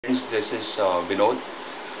This is Vinod.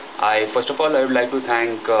 First of all, I would like to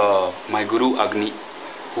thank my guru Agni,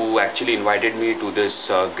 who actually invited me to this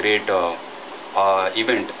great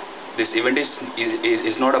event. This event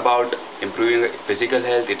is not about improving physical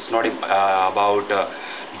health. It's not about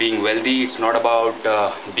being wealthy. It's not about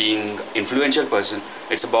being influential person.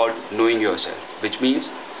 It's about knowing yourself, which means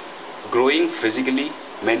growing physically,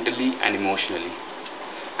 mentally, and emotionally.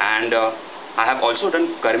 And I have also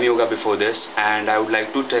done Karma Yoga before this, and I would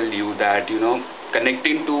like to tell you that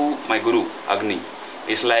connecting to my guru Agni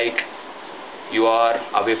is like you are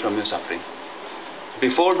away from your suffering.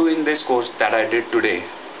 Before doing this course that I did today,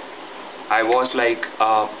 I was like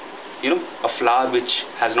a flower which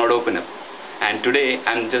has not opened up, and today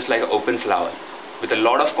I'm just like an open flower with a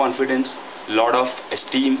lot of confidence, lot of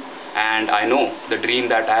esteem, and I know the dream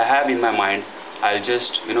that I have in my mind. I'll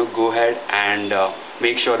just go ahead and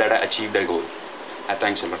make sure that I achieve the goal.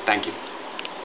 Thanks a lot. Thank you.